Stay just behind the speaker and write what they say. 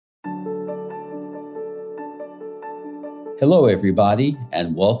Hello, everybody,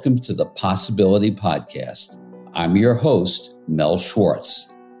 and welcome to the Possibility Podcast. I'm your host, Mel Schwartz.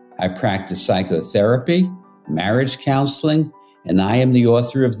 I practice psychotherapy, marriage counseling, and I am the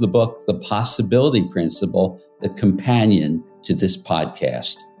author of the book, The Possibility Principle, the companion to this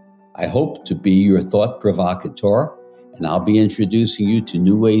podcast. I hope to be your thought provocateur, and I'll be introducing you to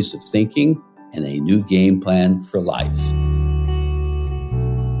new ways of thinking and a new game plan for life.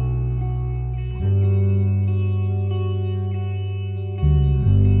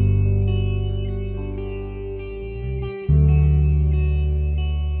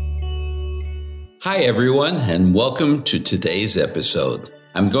 Hi, everyone, and welcome to today's episode.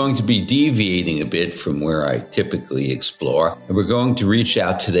 I'm going to be deviating a bit from where I typically explore, and we're going to reach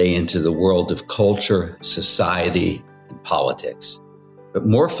out today into the world of culture, society, and politics. But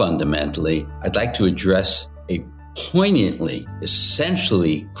more fundamentally, I'd like to address a poignantly,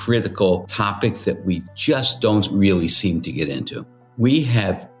 essentially critical topic that we just don't really seem to get into. We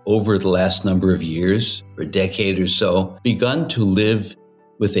have, over the last number of years, or a decade or so, begun to live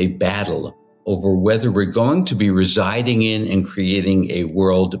with a battle over whether we're going to be residing in and creating a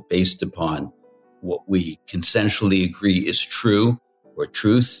world based upon what we consensually agree is true or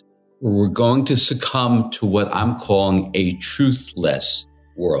truth, or we're going to succumb to what I'm calling a truthless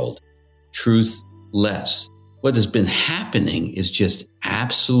world. Truthless. What has been happening is just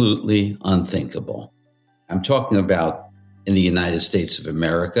absolutely unthinkable. I'm talking about in the United States of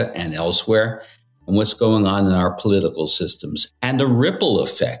America and elsewhere, and what's going on in our political systems, and the ripple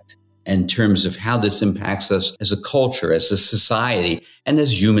effect in terms of how this impacts us as a culture, as a society, and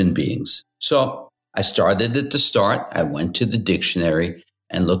as human beings. So I started at the start. I went to the dictionary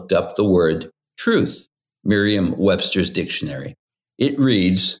and looked up the word truth, Merriam-Webster's dictionary. It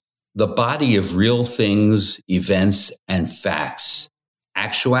reads, the body of real things, events, and facts,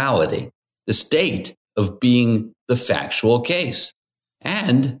 actuality, the state of being the factual case,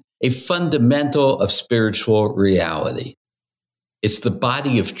 and a fundamental of spiritual reality. It's the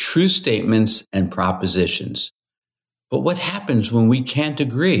body of true statements and propositions. But what happens when we can't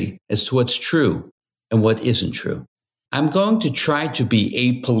agree as to what's true and what isn't true? I'm going to try to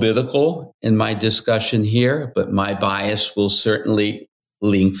be apolitical in my discussion here, but my bias will certainly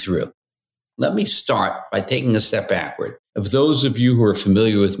leak through. Let me start by taking a step backward. Of those of you who are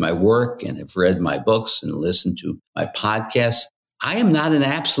familiar with my work and have read my books and listened to my podcasts, I am not an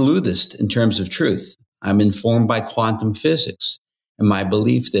absolutist in terms of truth. I'm informed by quantum physics and my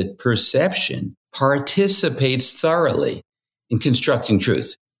belief that perception participates thoroughly in constructing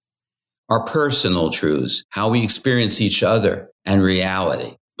truth. Our personal truths, how we experience each other and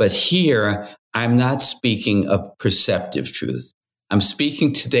reality. But here, I'm not speaking of perceptive truth. I'm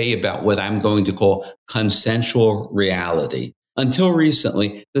speaking today about what I'm going to call consensual reality. Until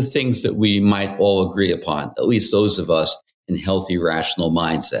recently, the things that we might all agree upon, at least those of us in healthy, rational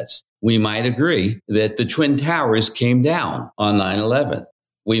mindsets. We might agree that the Twin Towers came down on 9/11.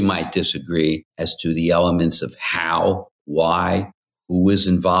 We might disagree as to the elements of how, why, who was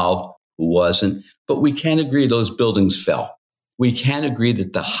involved, who wasn't, but we can agree those buildings fell. We can agree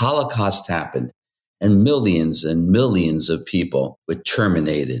that the Holocaust happened and millions of people were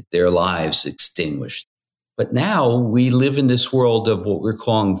terminated, their lives extinguished. But now we live in this world of what we're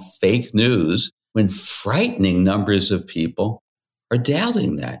calling fake news, when frightening numbers of people are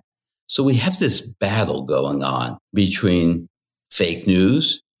doubting that. So we have this battle going on between fake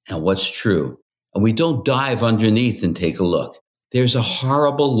news and what's true. And we don't dive underneath and take a look. There's a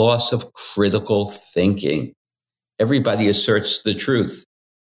horrible loss of critical thinking. Everybody asserts the truth,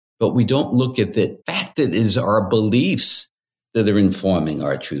 but we don't look at the fact that it is our beliefs that are informing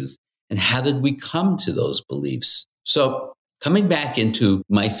our truth. And how did we come to those beliefs? So coming back into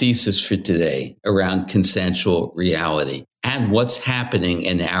my thesis for today around consensual reality and what's happening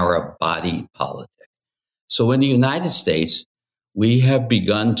in our body politic. So in the United States, we have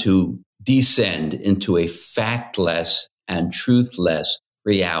begun to descend into a factless and truthless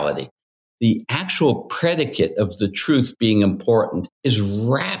reality. The actual predicate of the truth being important is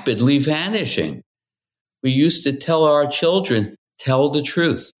rapidly vanishing. We used to tell our children, tell the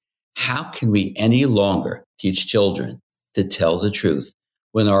truth. How can we any longer teach children to tell the truth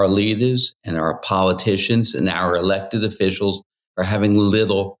when our leaders and our politicians and our elected officials are having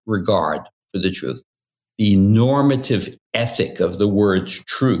little regard for the truth? The normative ethic of the word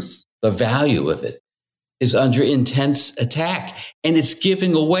truth, the value of it, is under intense attack, and it's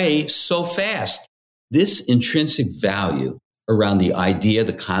giving away so fast. This intrinsic value around the idea,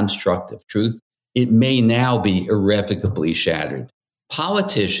 the construct of truth, it may now be irrevocably shattered.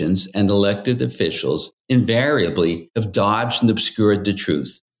 Politicians and elected officials invariably have dodged and obscured the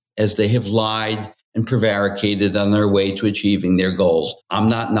truth as they have lied and prevaricated on their way to achieving their goals. I'm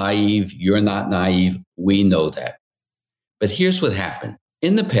not naive. You're not naive. We know that. But here's what happened.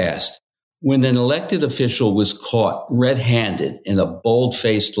 In the past, when an elected official was caught red-handed in a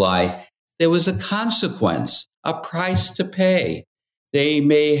bold-faced lie, there was a consequence, a price to pay. They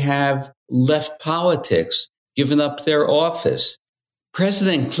may have left politics, given up their office.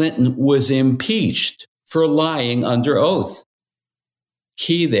 President Clinton was impeached for lying under oath.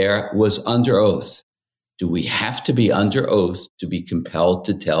 Key there was under oath. Do we have to be under oath to be compelled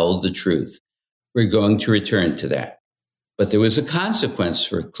to tell the truth? We're going to return to that. But there was a consequence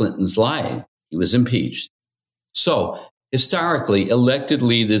for Clinton's lying. He was impeached. So, historically, elected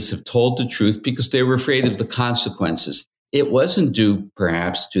leaders have told the truth because they were afraid of the consequences. It wasn't due,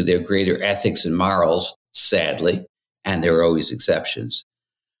 perhaps, to their greater ethics and morals, sadly, and there are always exceptions.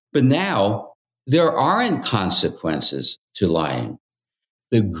 But now, there aren't consequences to lying.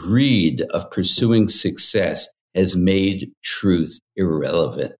 The greed of pursuing success has made truth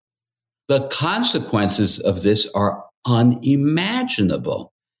irrelevant. The consequences of this are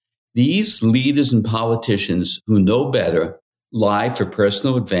unimaginable. These leaders and politicians who know better lie for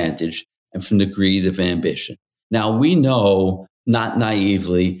personal advantage and from the greed of ambition. Now, we know, not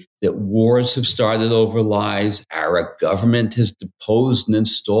naively, that wars have started over lies. Our government has deposed and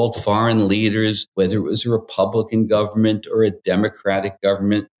installed foreign leaders, whether it was a Republican government or a Democratic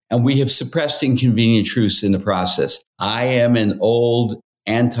government, and we have suppressed inconvenient truths in the process. I am an old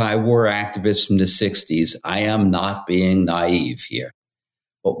anti-war activist from the 60s. I am not being naive here.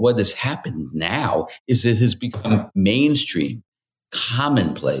 But what has happened now is it has become mainstream,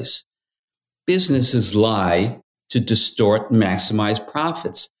 commonplace. Businesses lie to distort and maximize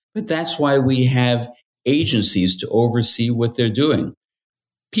profits. But that's why we have agencies to oversee what they're doing.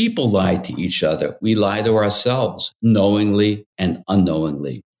 People lie to each other. We lie to ourselves, knowingly and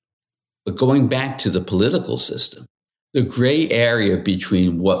unknowingly. But going back to the political system, the gray area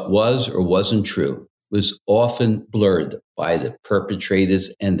between what was or wasn't true was often blurred by the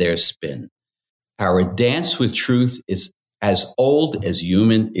perpetrators and their spin. Our dance with truth is as old as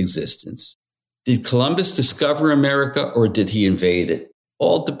human existence. Did Columbus discover America or did he invade it?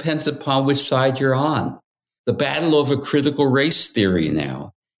 All depends upon which side you're on. The battle over critical race theory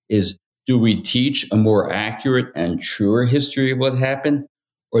now is, do we teach a more accurate and truer history of what happened,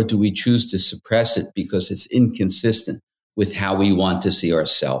 or do we choose to suppress it because it's inconsistent with how we want to see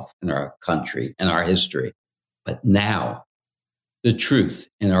ourselves and our country and our history? But now, the truth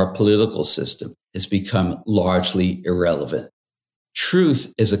in our political system has become largely irrelevant.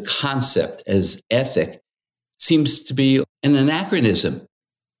 Truth as a concept, as ethic, seems to be an anachronism.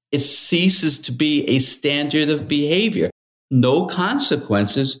 It ceases to be a standard of behavior. No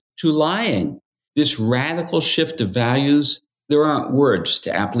consequences to lying. This radical shift of values, there aren't words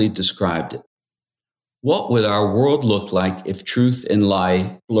to aptly describe it. What would our world look like if truth and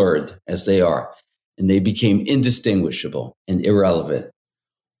lie blurred as they are, and they became indistinguishable and irrelevant?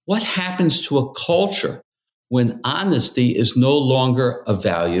 What happens to a culture when honesty is no longer a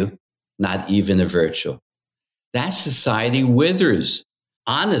value, not even a virtue? That society withers.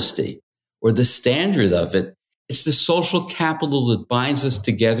 Honesty, or the standard of it, it's the social capital that binds us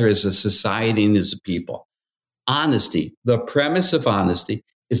together as a society and as a people. Honesty, the premise of honesty,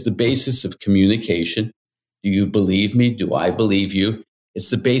 is the basis of communication. Do you believe me? Do I believe you?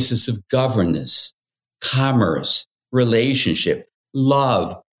 It's the basis of governance, commerce, relationship,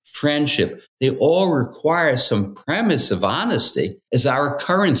 love, friendship. They all require some premise of honesty as our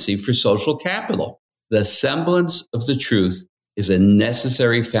currency for social capital. The semblance of the truth is a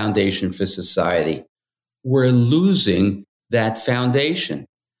necessary foundation for society. We're losing that foundation.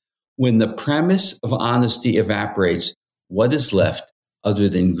 When the premise of honesty evaporates, what is left other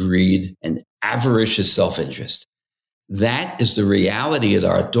than greed and avaricious self-interest? That is the reality at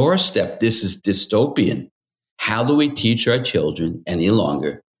our doorstep. This is dystopian. How do we teach our children any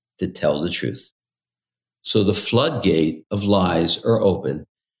longer to tell the truth? So the floodgate of lies are open,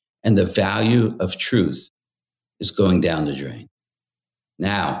 and the value of truth is going down the drain.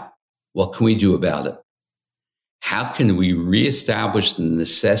 Now, what can we do about it? How can we reestablish the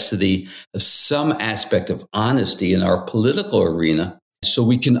necessity of some aspect of honesty in our political arena so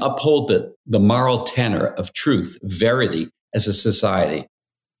we can uphold the moral tenor of truth, verity as a society?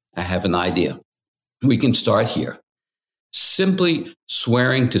 I have an idea. We can start here. Simply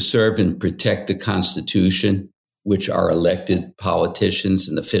swearing to serve and protect the Constitution, which our elected politicians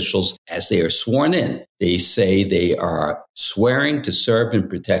and officials, as they are sworn in, they say they are swearing to serve and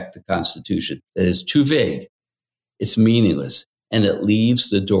protect the Constitution. That is too vague. It's meaningless, and it leaves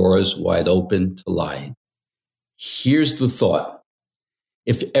the doors wide open to lying. Here's the thought.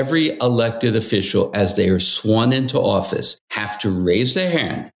 If every elected official, as they are sworn into office, have to raise their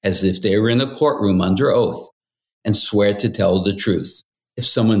hand as if they were in a courtroom under oath and swear to tell the truth. If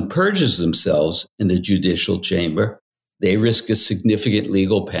someone perjures themselves in the judicial chamber, they risk a significant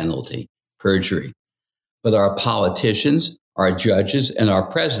legal penalty, perjury. But our politicians, our judges, and our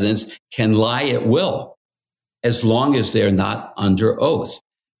presidents can lie at will as long as they're not under oath.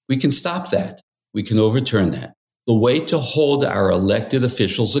 We can stop that. We can overturn that. The way to hold our elected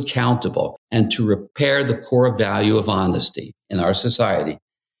officials accountable and to repair the core value of honesty in our society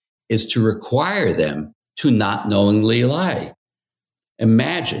is to require them to not knowingly lie.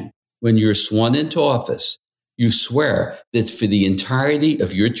 Imagine when you're sworn into office, you swear that for the entirety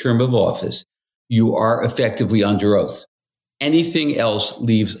of your term of office, you are effectively under oath. Anything else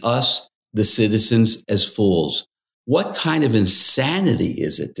leaves us, the citizens, as fools. What kind of insanity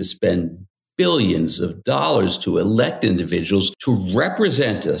is it to spend billions of dollars to elect individuals to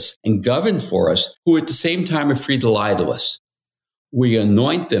represent us and govern for us who at the same time are free to lie to us? We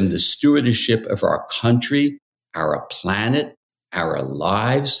anoint them the stewardship of our country, our planet, our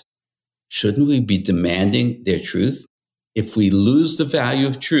lives. Shouldn't we be demanding their truth? If we lose the value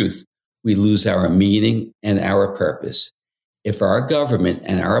of truth, we lose our meaning and our purpose. If our government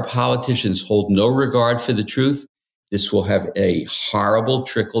and our politicians hold no regard for the truth, this will have a horrible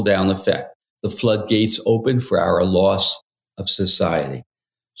trickle-down effect. The floodgates open for our loss of society.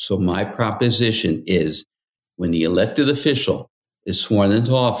 So my proposition is, when the elected official is sworn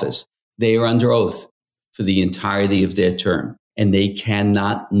into office, they are under oath for the entirety of their term, and they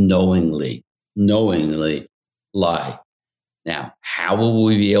cannot knowingly lie. Now, how will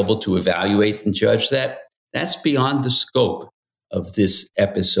we be able to evaluate and judge that? That's beyond the scope of this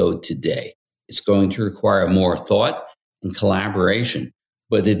episode today. It's going to require more thought and collaboration,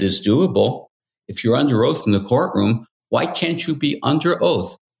 but it is doable. If you're under oath in the courtroom, why can't you be under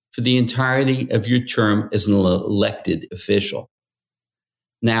oath for the entirety of your term as an elected official?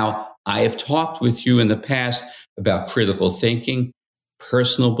 Now, I have talked with you in the past about critical thinking,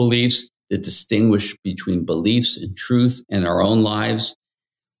 personal beliefs that distinguish between beliefs and truth in our own lives.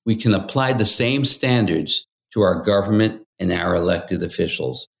 We can apply the same standards to our government and our elected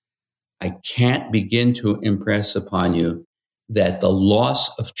officials. I can't begin to impress upon you that the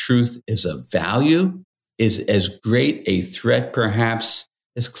loss of truth as a value is as great a threat, perhaps,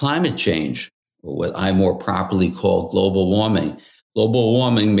 as climate change, or what I more properly call global warming. Global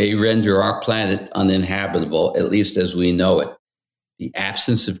warming may render our planet uninhabitable, at least as we know it. The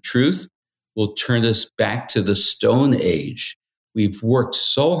absence of truth will turn us back to the Stone Age. We've worked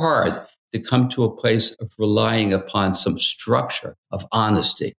so hard to come to a place of relying upon some structure of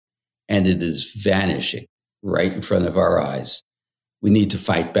honesty, and it is vanishing right in front of our eyes. We need to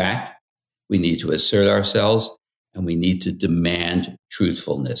fight back. We need to assert ourselves, and we need to demand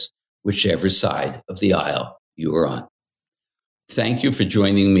truthfulness, whichever side of the aisle you are on. Thank you for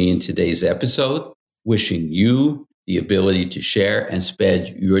joining me in today's episode. Wishing you the ability to share and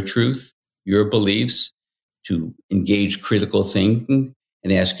spread your truth, your beliefs, to engage critical thinking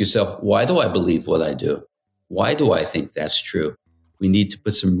and ask yourself, why do I believe what I do? Why do I think that's true? We need to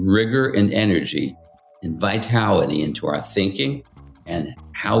put some rigor and energy and vitality into our thinking and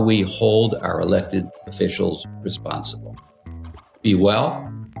how we hold our elected officials responsible. Be well,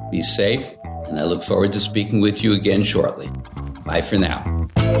 be safe, and I look forward to speaking with you again shortly. Bye for now.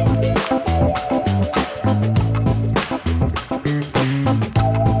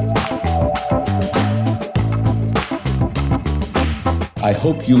 I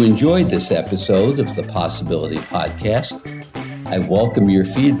hope you enjoyed this episode of the Possibility Podcast. I welcome your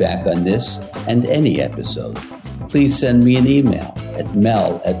feedback on this and any episode. Please send me an email at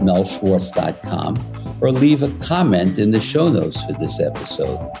mel@melschwartz.com or leave a comment in the show notes for this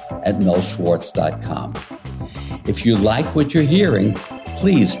episode at melschwartz.com. If you like what you're hearing,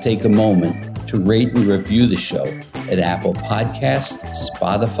 please take a moment to rate and review the show at Apple Podcasts,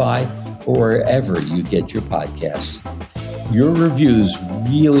 Spotify, or wherever you get your podcasts. Your reviews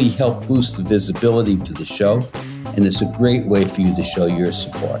really help boost the visibility for the show, and it's a great way for you to show your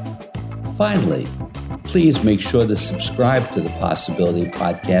support. Finally, please make sure to subscribe to the Possibility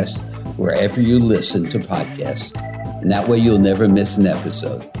Podcast wherever you listen to podcasts, and that way you'll never miss an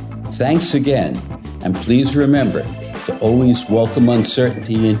episode. Thanks again, and please remember to always welcome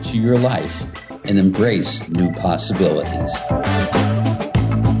uncertainty into your life and embrace new possibilities.